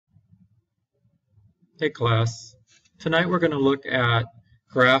Hey class, tonight we're going to look at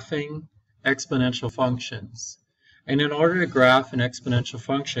graphing exponential functions. And in order to graph an exponential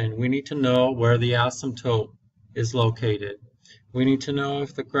function, we need to know where the asymptote is located. We need to know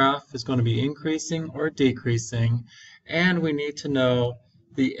if the graph is going to be increasing or decreasing, and we need to know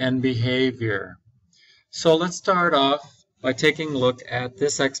the end behavior. So let's start off by taking a look at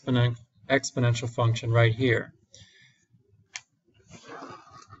this exponential function right here.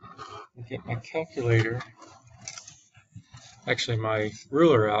 Get my calculator, actually my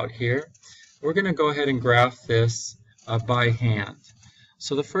ruler out here. We're going to go ahead and graph this by hand.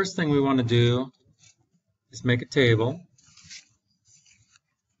 So the first thing we want to do is make a table.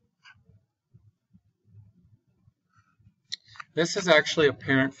 This is actually a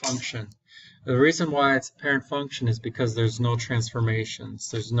parent function. The reason why it's a parent function is because there's no transformations.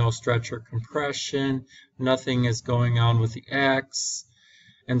 There's no stretch or compression. Nothing is going on with the x.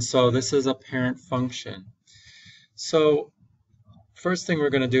 And so this is a parent function. So first thing we're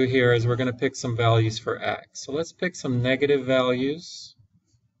going to do here is we're going to pick some values for x. So let's pick some negative values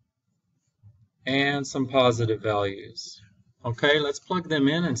and some positive values. Okay, let's plug them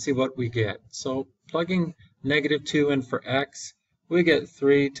in and see what we get. So plugging -2 in for x, we get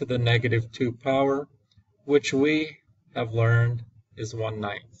 3 to the -2 power, which we have learned is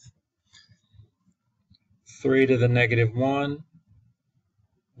 1/9. 3 to the -1,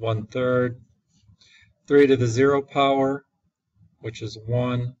 1/3, 3 to the 0 power, which is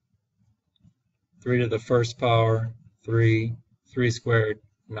 1, 3 to the first power, 3, 3 squared,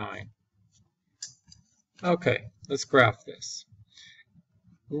 9. Okay, let's graph this.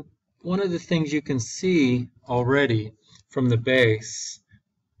 One of the things you can see already from the base,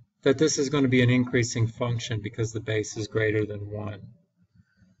 that this is going to be an increasing function because the base is greater than 1.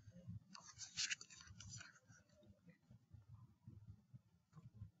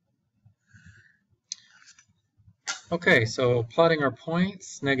 Okay, so plotting our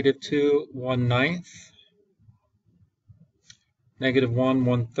points, -2, 1/9, -1,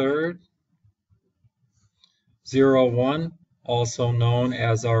 1/3, 0, 1, also known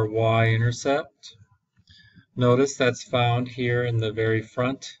as our y-intercept. Notice that's found here in the very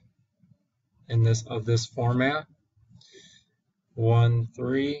front of this format. 1,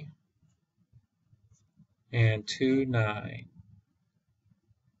 3, and 2, 9.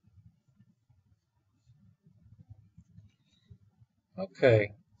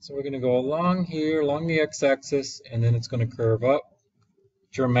 Okay, so we're going to go along here, along the x-axis, and then it's going to curve up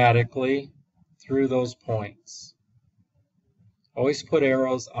dramatically through those points. Always put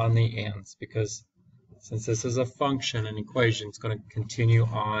arrows on the ends because since this is a function, an equation, it's going to continue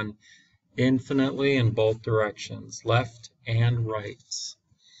on infinitely in both directions, left and right.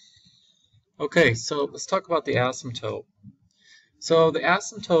 Okay, so let's talk about the asymptote. So the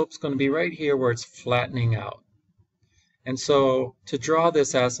asymptote is going to be right here where it's flattening out. And so to draw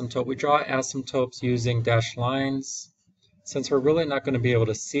this asymptote, we draw asymptotes using dashed lines. Since we're really not going to be able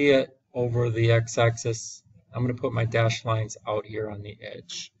to see it over the x-axis, I'm going to put my dashed lines out here on the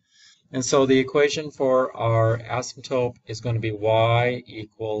edge. And so the equation for our asymptote is going to be y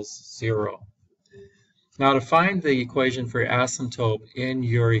 = 0. Now to find the equation for your asymptote in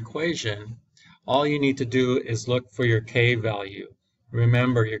your equation, all you need to do is look for your k value.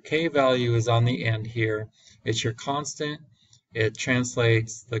 Remember, your k value is on the end here. It's your constant. It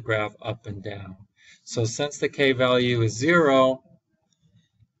translates the graph up and down. So since the k value is 0,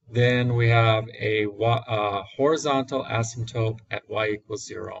 then we have a horizontal asymptote at y =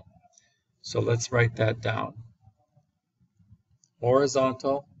 0. So let's write that down.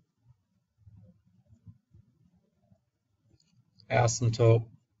 Horizontal asymptote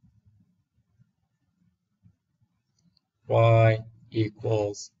y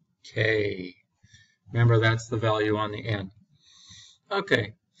 = k. Remember, that's the value on the end.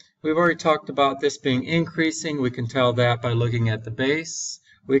 Okay, we've already talked about this being increasing. We can tell that by looking at the base.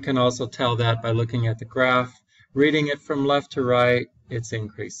 We can also tell that by looking at the graph. Reading it from left to right, it's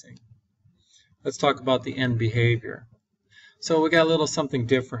increasing. Let's talk about the end behavior. So we got a little something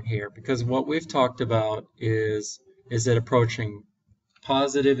different here because what we've talked about is it approaching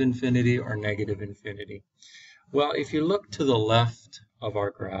positive infinity or negative infinity? Well, if you look to the left of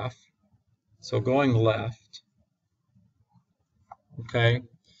our graph, so going left, okay,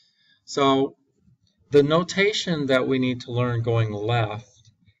 so the notation that we need to learn going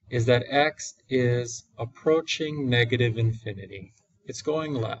left is that x is approaching negative infinity. It's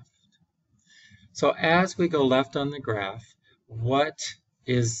going left. So as we go left on the graph, what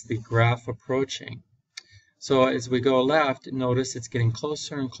is the graph approaching? So as we go left, notice it's getting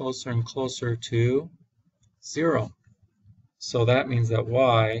closer and closer and closer to 0. So that means that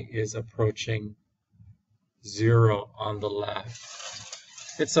y is approaching 0 on the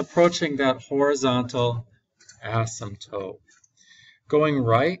left. It's approaching that horizontal asymptote. Going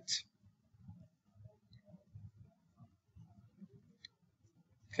right,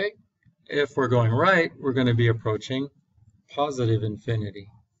 okay, if we're going right, we're going to be approaching positive infinity.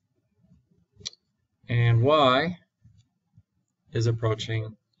 And y is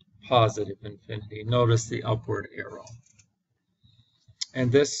approaching positive infinity. Notice the upward arrow.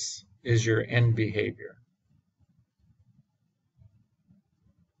 And this is your end behavior.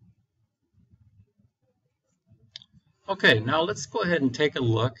 Okay, now let's go ahead and take a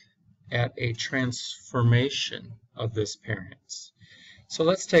look at a transformation of this parent. So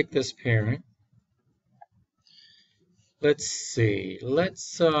let's take this parent. Let's see.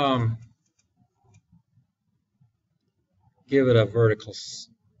 Let's give it a vertical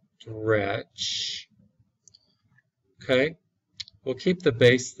stretch. Okay, we'll keep the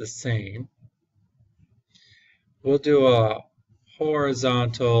base the same. We'll do a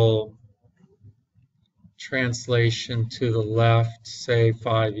horizontal translation to the left, say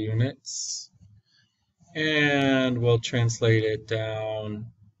 5 units, and we'll translate it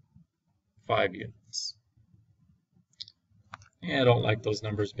down 5 units. I don't like those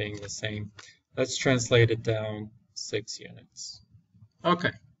numbers being the same. Let's translate it down 6 units.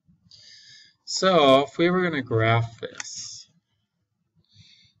 Okay, so if we were going to graph this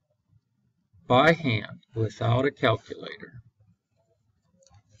by hand without a calculator,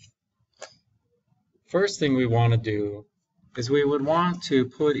 first thing we want to do is we would want to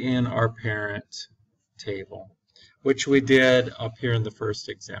put in our parent table, which we did up here in the first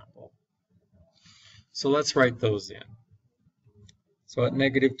example. So let's write those in. So at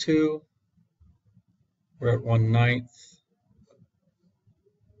 -2, we're at 1/9,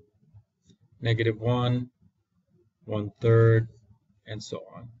 -1, 1/3, and so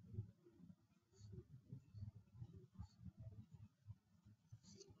on.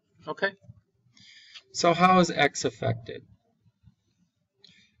 Okay. So how is x affected?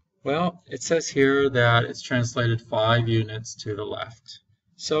 Well, it says here that it's translated 5 units to the left.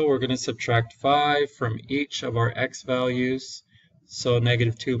 So we're going to subtract 5 from each of our x values. So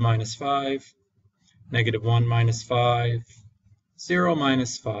 -2 minus 5, -1 minus 5, 0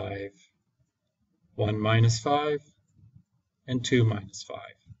 minus 5, 1 minus 5, and 2 minus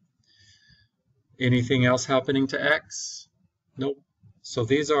 5. Anything else happening to x? Nope. So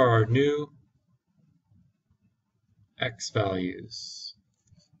these are our new x values.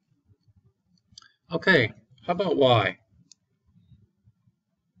 Okay, how about y?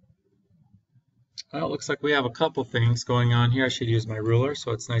 Well, it looks like we have a couple things going on here. I should use my ruler so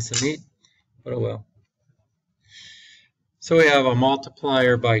it's nice and neat, but oh well. So we have a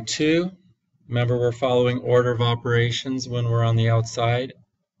multiplier by 2. Remember, we're following order of operations when we're on the outside.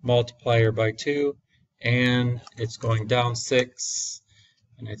 Multiplier by 2, and it's going down 6.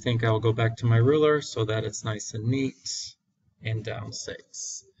 And I think I'll go back to my ruler so that it's nice and neat, and down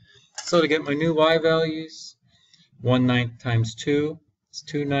 6. So to get my new y values, 1/9 times 2 is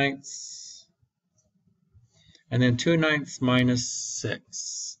 2/9. And then 2/9 minus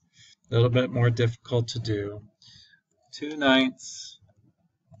 6. A little bit more difficult to do. 2/9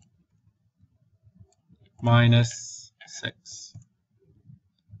 minus 6.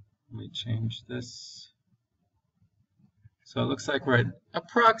 Let me change this. So it looks like we're at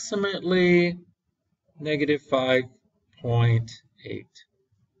approximately -5.8.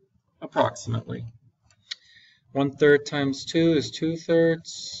 Approximately. 1/3 times 2 is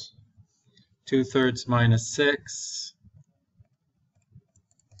 2/3. 2/3 minus 6.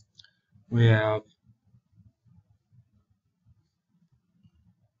 We have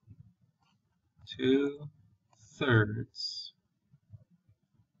 2/3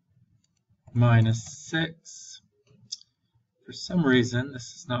 minus 6. For some reason,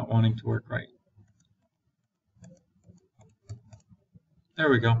 this is not wanting to work right. There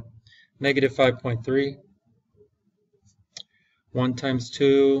we go. -5.3. 1 times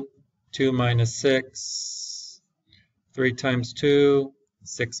 2, 2 minus 6. 3 times 2,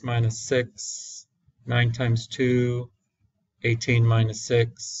 6 minus 6. 9 times 2, 18 minus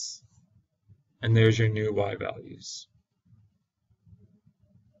 6. And there's your new y values.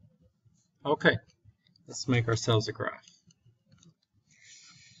 Okay, let's make ourselves a graph.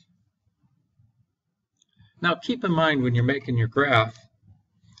 Now keep in mind when you're making your graph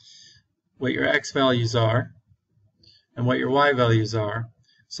what your x values are and what your y values are,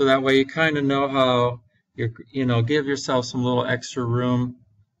 so that way you kind of know how you're, give yourself some little extra room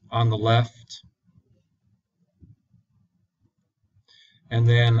on the left. And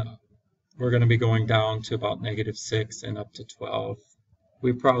then we're going to be going down to about -6 and up to 12.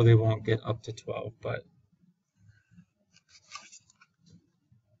 We probably won't get up to 12, but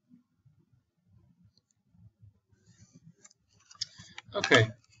Okay,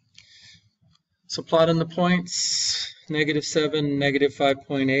 so plotting the points, -7,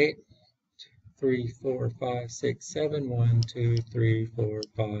 -5.8, 3, 4, 5, 6, 7, 1, 2, 3, 4,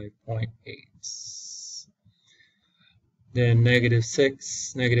 5.8. Then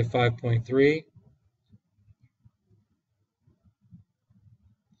 -6, -5.3,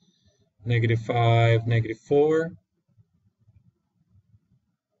 -5, -4,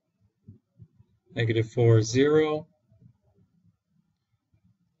 -4, 0,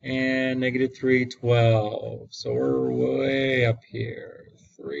 and -3, 12. So we're way up here.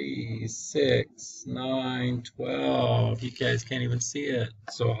 3, 6, 9, 12. You guys can't even see it.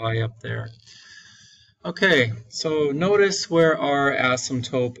 So high up there. Okay, so notice where our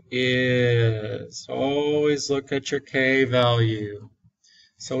asymptote is. Always look at your K value.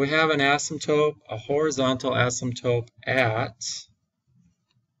 So we have an asymptote, a horizontal asymptote at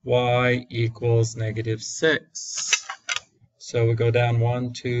y equals -6. So we go down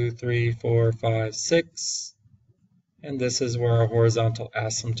 1, 2, 3, 4, 5, 6. And this is where our horizontal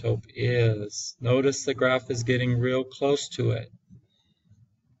asymptote is. Notice the graph is getting real close to it.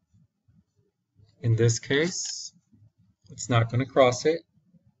 In this case, it's not going to cross it.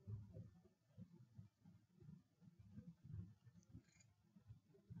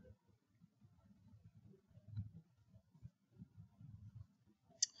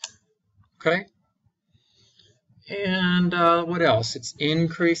 Okay. And what else? It's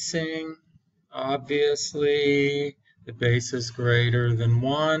increasing. Obviously, the base is greater than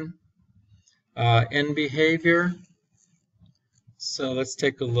 1. In behavior, so let's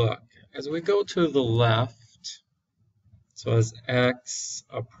take a look. As we go to the left, so as x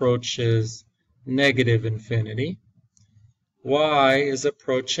approaches -infinity, y is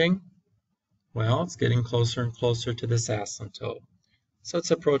approaching, well, it's getting closer and closer to this asymptote. So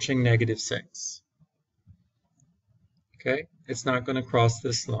it's approaching -6. Okay, it's not going to cross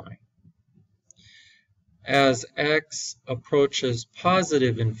this line. As x approaches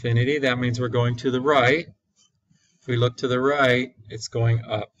positive infinity, that means we're going to the right. If we look to the right, it's going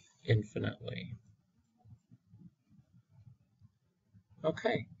up infinitely.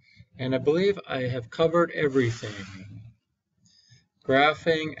 Okay, and I believe I have covered everything.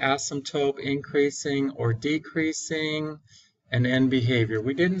 Graphing, asymptote increasing or decreasing, and end behavior.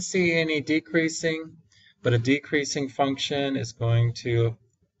 We didn't see any decreasing, but a decreasing function is going to,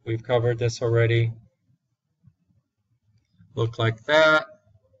 we've covered this already, look like that.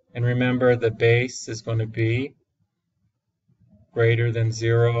 And remember, the base is going to be greater than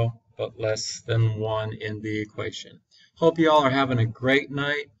 0, but less than 1 in the equation. Hope you all are having a great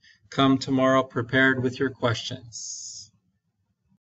night. Come tomorrow prepared with your questions.